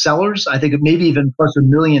 sellers. I think maybe even close to 1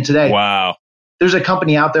 million today. Wow. There's a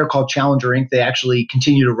company out there called Challenger Inc. They actually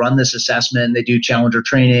continue to run this assessment. They do Challenger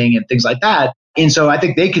training and things like that. And so I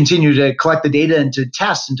think they continue to collect the data and to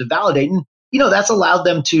test and to validate. And, that's allowed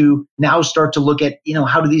them to now start to look at,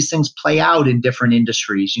 how do these things play out in different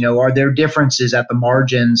industries? Are there differences at the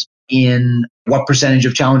margins in what percentage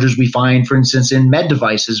of challengers we find, for instance, in med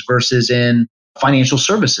devices versus in financial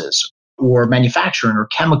services or manufacturing or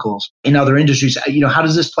chemicals in other industries? How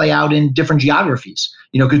does this play out in different geographies?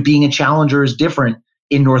 Because being a challenger is different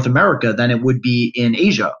in North America than it would be in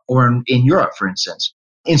Asia or in Europe, for instance.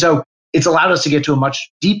 And so it's allowed us to get to a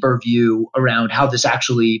much deeper view around how this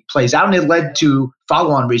actually plays out. And it led to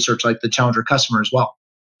follow-on research like the Challenger customer as well.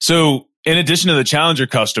 So in addition to the Challenger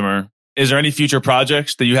customer, is there any future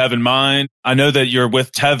projects that you have in mind? I know that you're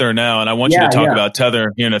with Tether now, and I want you to talk about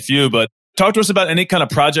Tether here in a few, but talk to us about any kind of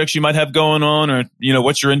projects you might have going on or,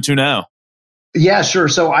 what you're into now. Yeah, sure.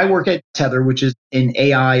 So I work at Tether, which is an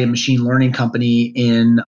AI and machine learning company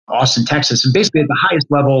in Austin, Texas. And basically at the highest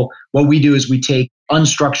level, what we do is we take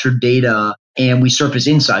unstructured data and we surface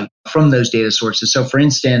insight from those data sources. So for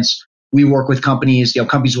instance, we work with companies,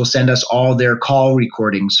 companies will send us all their call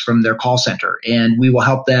recordings from their call center, and we will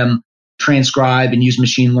help them transcribe and use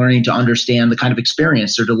machine learning to understand the kind of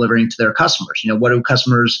experience they're delivering to their customers. What do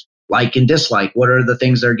customers like and dislike? What are the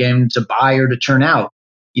things they're getting to buy or to churn out?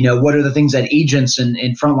 What are the things that agents and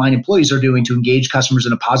frontline employees are doing to engage customers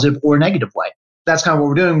in a positive or negative way? That's kind of what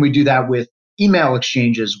we're doing. We do that with email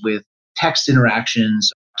exchanges, with text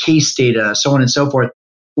interactions, case data, so on and so forth.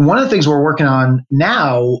 One of the things we're working on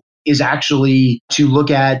now is actually to look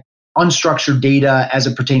at unstructured data as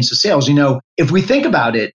it pertains to sales. If we think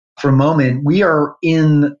about it for a moment, we are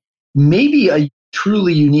in maybe a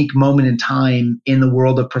truly unique moment in time in the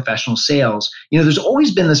world of professional sales. There's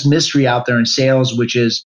always been this mystery out there in sales, which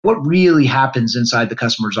is what really happens inside the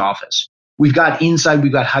customer's office. We've got insight,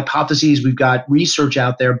 we've got hypotheses, we've got research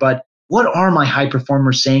out there, but what are my high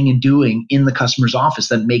performers saying and doing in the customer's office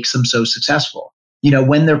that makes them so successful?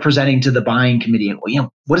 When they're presenting to the buying committee,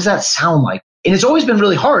 what does that sound like? And it's always been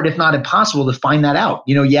really hard, if not impossible, to find that out.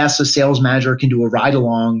 Yes, a sales manager can do a ride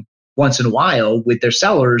along once in a while with their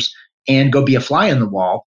sellers and go be a fly on the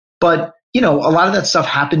wall. But a lot of that stuff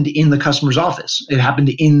happened in the customer's office. It happened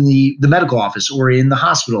in the medical office or in the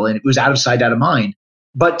hospital, and it was out of sight, out of mind.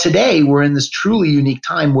 But today we're in this truly unique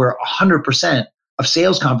time where 100% of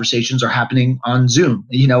sales conversations are happening on Zoom,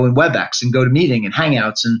 in WebEx and GoToMeeting and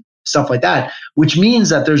Hangouts and stuff like that, which means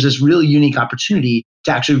that there's this really unique opportunity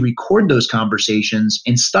to actually record those conversations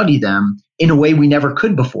and study them in a way we never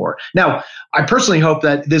could before. Now, I personally hope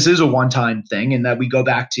that this is a one-time thing and that we go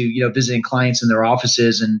back to, visiting clients in their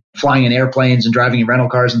offices and flying in airplanes and driving in rental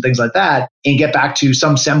cars and things like that and get back to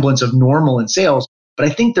some semblance of normal in sales. But I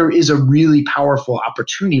think there is a really powerful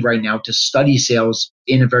opportunity right now to study sales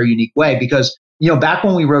in a very unique way because, back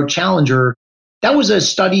when we wrote Challenger, that was a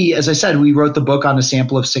study. As I said, we wrote the book on a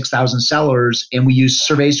sample of 6,000 sellers and we used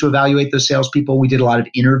surveys to evaluate those salespeople. We did a lot of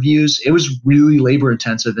interviews. It was really labor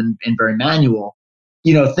intensive and very manual.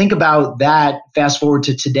 Think about that. Fast forward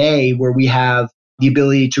to today where we have the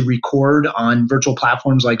ability to record on virtual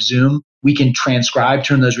platforms like Zoom. We can transcribe,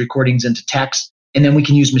 turn those recordings into text, and then we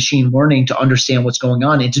can use machine learning to understand what's going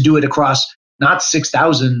on and to do it across not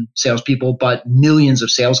 6,000 salespeople, but millions of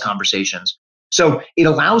sales conversations. So it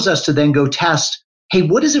allows us to then go test, hey,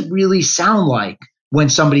 what does it really sound like when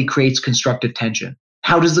somebody creates constructive tension?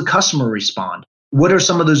 How does the customer respond? What are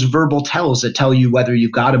some of those verbal tells that tell you whether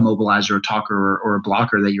you've got a mobilizer, a talker, or a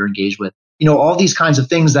blocker that you're engaged with? All these kinds of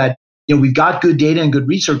things that we've got good data and good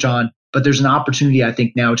research on, but there's an opportunity, I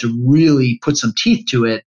think, now to really put some teeth to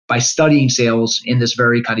it by studying sales in this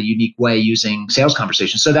very kind of unique way using sales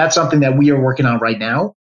conversations. So that's something that we are working on right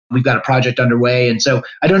now. We've got a project underway. And so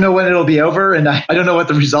I don't know when it'll be over and I don't know what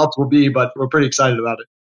the results will be, but we're pretty excited about it.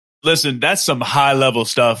 Listen, that's some high level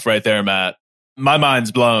stuff right there, Matt. My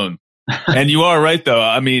mind's blown. And you are right, though.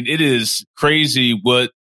 I mean, it is crazy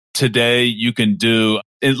what today you can do.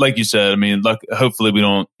 And like you said, hopefully we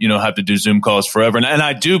don't, have to do Zoom calls forever. And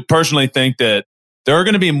I do personally think that there are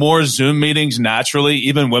going to be more Zoom meetings naturally,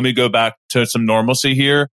 even when we go back to some normalcy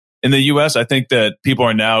here. In the US, I think that people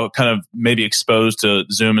are now kind of maybe exposed to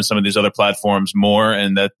Zoom and some of these other platforms more,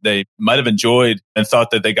 and that they might have enjoyed and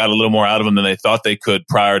thought that they got a little more out of them than they thought they could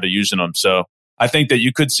prior to using them. So I think that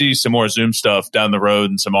you could see some more Zoom stuff down the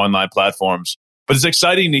road and some online platforms. But it's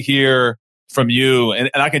exciting to hear from you.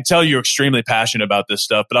 And I can tell you're extremely passionate about this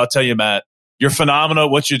stuff. But I'll tell you, Matt, you're phenomenal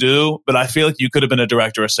at what you do, but I feel like you could have been a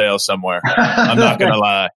director of sales somewhere. I'm not going to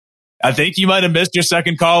lie. I think you might have missed your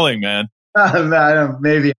second calling, man.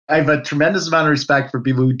 Maybe. I have a tremendous amount of respect for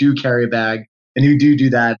people who do carry a bag and who do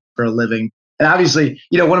that for a living. And obviously,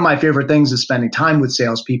 one of my favorite things is spending time with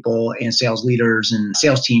salespeople and sales leaders and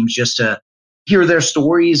sales teams just to hear their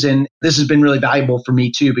stories. And this has been really valuable for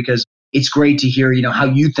me too, because it's great to hear, how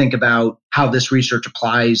you think about how this research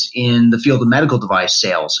applies in the field of medical device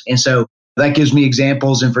sales. And so that gives me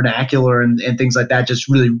examples and vernacular and things like that, just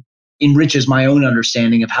really enriches my own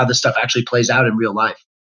understanding of how this stuff actually plays out in real life.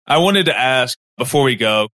 I wanted to ask before we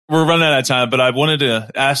go, we're running out of time, but I wanted to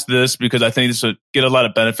ask this because I think this would get a lot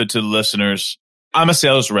of benefit to the listeners. I'm a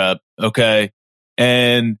sales rep, okay?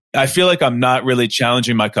 And I feel like I'm not really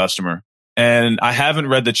challenging my customer. And I haven't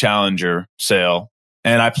read the Challenger sale,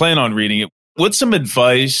 and I plan on reading it. What's some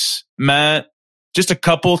advice, Matt? Just a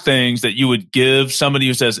couple things that you would give somebody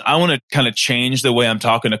who says, I want to kind of change the way I'm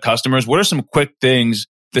talking to customers. What are some quick things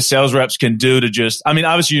the sales reps can do to just,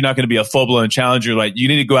 obviously you're not going to be a full-blown challenger. Like you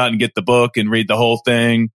need to go out and get the book and read the whole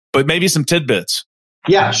thing, but maybe some tidbits.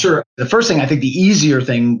 Yeah, sure. The first thing, I think the easier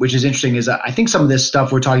thing, which is interesting, is I think some of this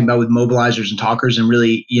stuff we're talking about with mobilizers and talkers and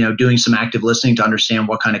really, doing some active listening to understand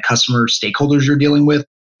what kind of customer stakeholders you're dealing with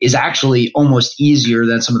is actually almost easier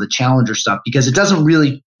than some of the challenger stuff because it doesn't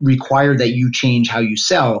really require that you change how you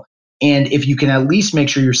sell. And if you can at least make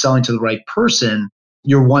sure you're selling to the right person,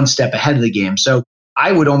 you're one step ahead of the game. So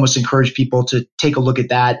I would almost encourage people to take a look at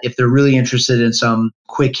that if they're really interested in some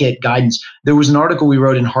quick hit guidance. There was an article we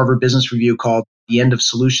wrote in Harvard Business Review called The End of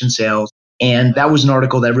Solution Sales. And that was an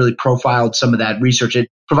article that really profiled some of that research. It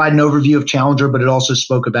provided an overview of Challenger, but it also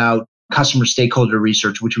spoke about customer stakeholder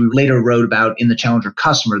research, which we later wrote about in the Challenger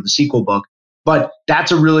Customer, the sequel book. But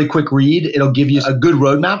that's a really quick read. It'll give you a good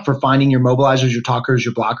roadmap for finding your mobilizers, your talkers,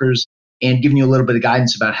 your blockers, and giving you a little bit of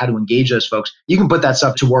guidance about how to engage those folks. You can put that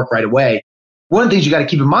stuff to work right away. One of the things you got to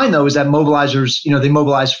keep in mind, though, is that mobilizers, they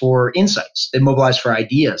mobilize for insights. They mobilize for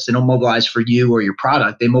ideas. They don't mobilize for you or your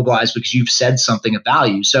product. They mobilize because you've said something of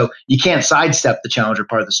value. So you can't sidestep the challenger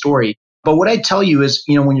part of the story. But what I tell you is,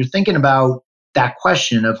 when you're thinking about that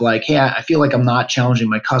question of like, hey, I feel like I'm not challenging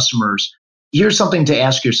my customers, here's something to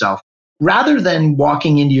ask yourself. Rather than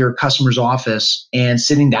walking into your customer's office and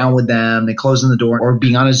sitting down with them and closing the door or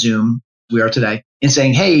being on a Zoom, we are today, and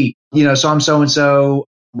saying, hey, so I'm so-and-so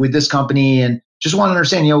with this company and just want to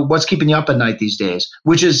understand, what's keeping you up at night these days?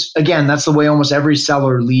 Which is, again, that's the way almost every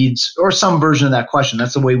seller leads, or some version of that question.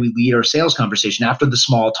 That's the way we lead our sales conversation after the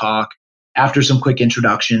small talk, after some quick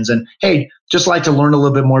introductions. And hey, just like to learn a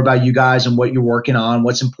little bit more about you guys and what you're working on,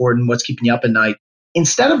 what's important, what's keeping you up at night.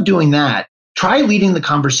 Instead of doing that, try leading the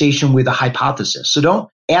conversation with a hypothesis. So don't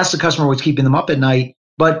ask the customer what's keeping them up at night,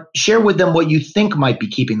 but share with them what you think might be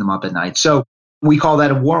keeping them up at night. So we call that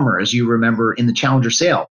a warmer, as you remember in the challenger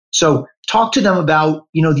sale. So talk to them about,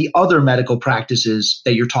 the other medical practices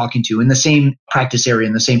that you're talking to in the same practice area,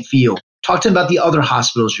 in the same field. Talk to them about the other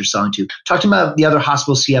hospitals you're selling to. Talk to them about the other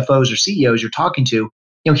hospital CFOs or CEOs you're talking to.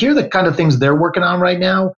 Here are the kind of things they're working on right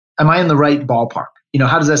now. Am I in the right ballpark?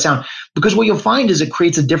 How does that sound? Because what you'll find is it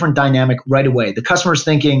creates a different dynamic right away. The customer's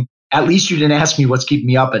thinking, at least you didn't ask me what's keeping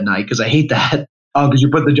me up at night, because I hate that, because you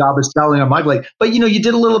put the job of selling on my plate. But, you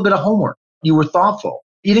did a little bit of homework. You were thoughtful.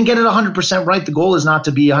 You didn't get it 100% right. The goal is not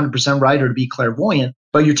to be 100% right or to be clairvoyant,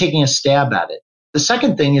 but you're taking a stab at it. The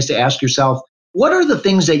second thing is to ask yourself, what are the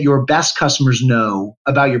things that your best customers know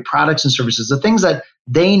about your products and services, the things that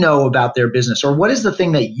they know about their business? Or what is the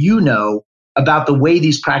thing that you know about the way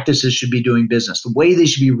these practices should be doing business, the way they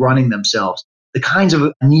should be running themselves, the kinds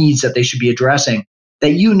of needs that they should be addressing that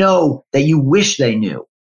that you wish they knew?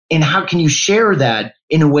 And how can you share that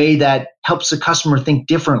in a way that helps the customer think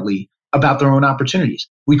differently about their own opportunities?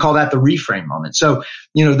 We call that the reframe moment. So,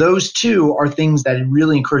 those two are things that I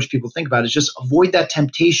really encourage people to think about, is just avoid that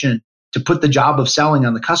temptation to put the job of selling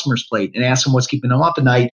on the customer's plate and ask them what's keeping them up at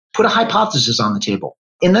night. Put a hypothesis on the table.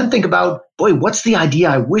 And then think about, boy, what's the idea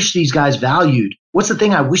I wish these guys valued? What's the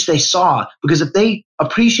thing I wish they saw? Because if they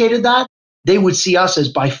appreciated that, they would see us as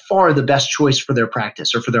by far the best choice for their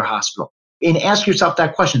practice or for their hospital. And ask yourself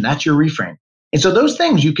that question. That's your reframe. And so those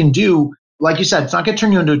things you can do, like you said, it's not going to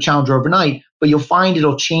turn you into a challenger overnight, but you'll find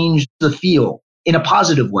it'll change the feel in a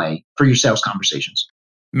positive way for your sales conversations.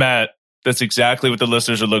 Matt, that's exactly what the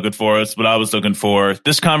listeners are looking for. It's what I was looking for.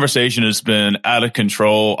 This conversation has been out of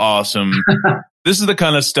control. Awesome. This is the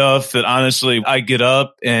kind of stuff that honestly, I get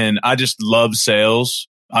up and I just love sales.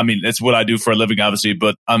 I mean, it's what I do for a living, obviously,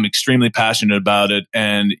 but I'm extremely passionate about it.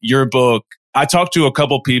 And your book, I talked to a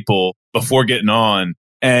couple people before getting on,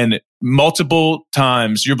 and multiple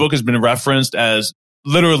times your book has been referenced as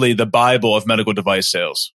literally the Bible of medical device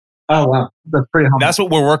sales. Oh, wow. That's pretty humble. That's what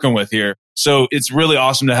we're working with here. So it's really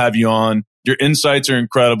awesome to have you on. Your insights are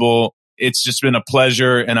incredible. It's just been a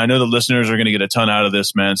pleasure. And I know the listeners are going to get a ton out of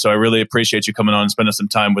this, man. So I really appreciate you coming on and spending some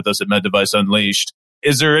time with us at Med Device Unleashed.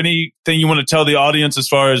 Is there anything you want to tell the audience as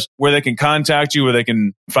far as where they can contact you, where they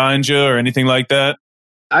can find you or anything like that?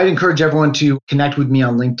 I'd encourage everyone to connect with me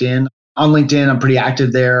on LinkedIn. On LinkedIn, I'm pretty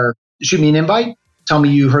active there. Shoot me an invite. Tell me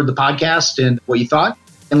you heard the podcast and what you thought.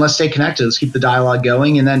 And let's stay connected. Let's keep the dialogue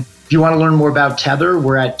going. And then if you want to learn more about Tether,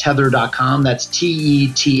 we're at tether.com. That's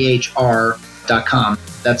TETHR.com.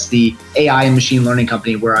 That's the AI and machine learning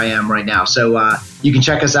company where I am right now. So you can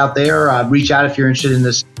check us out there. Reach out if you're interested in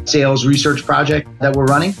this sales research project that we're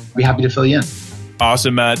running. I'd be happy to fill you in.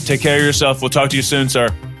 Awesome, Matt. Take care of yourself. We'll talk to you soon, sir.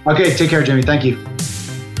 Okay. Take care, Jimmy. Thank you.